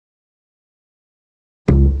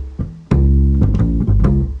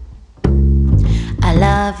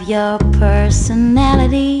love your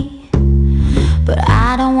personality, but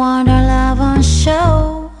I don't want our love on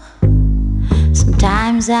show.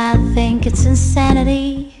 Sometimes I think it's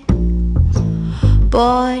insanity,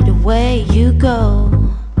 boy, the way you go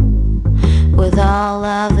with all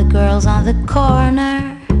of the girls on the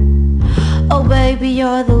corner. Oh baby,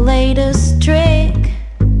 you're the latest trick.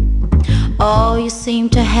 Oh, you seem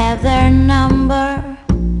to have their number.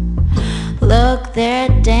 Look, they're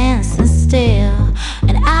dancing still,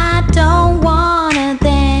 and I don't wanna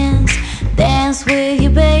dance with you,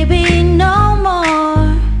 baby, no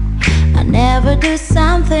more. I never do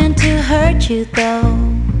something to hurt you though.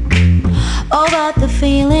 Oh, but the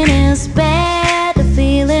feeling is bad, the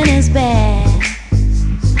feeling is bad.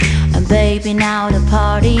 And baby, now the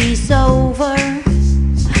party's over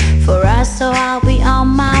for us, so I'll be on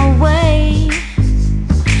my way.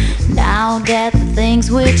 Now that the things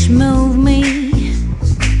which move me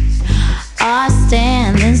are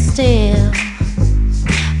standing still,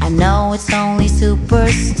 I know it's only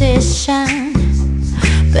superstition,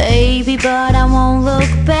 baby, but I won't look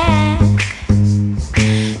back.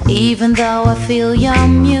 Even though I feel your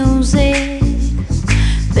music,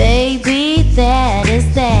 baby, that is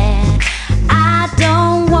that. I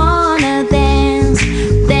don't wanna dance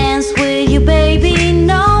with you, baby,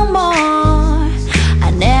 no more.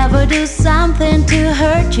 I never do something to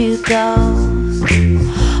hurt you though.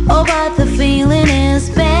 Oh, but the feeling is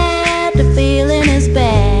bad, the feeling is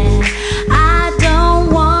bad. I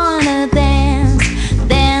don't wanna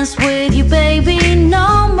dance with you, baby,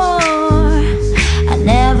 no more. I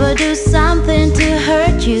never do something to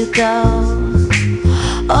hurt you though.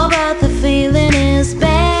 Oh, but the feeling is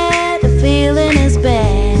bad, the feeling is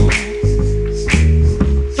bad.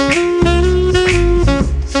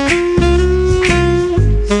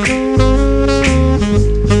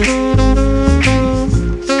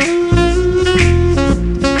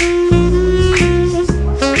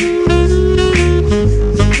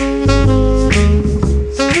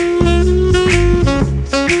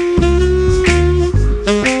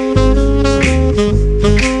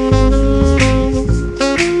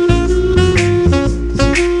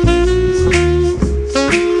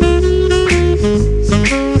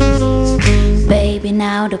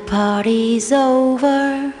 Now the party's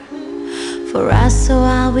over for us, so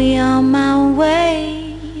I'll be on my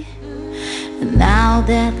way. And now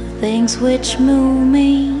that the things which move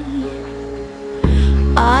me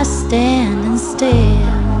are standing still,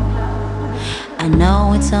 I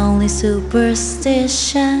know it's only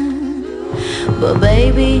superstition, but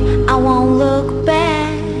baby, I won't look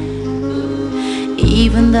back.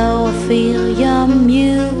 Even though I feel your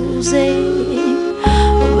music,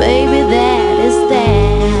 baby, that is that.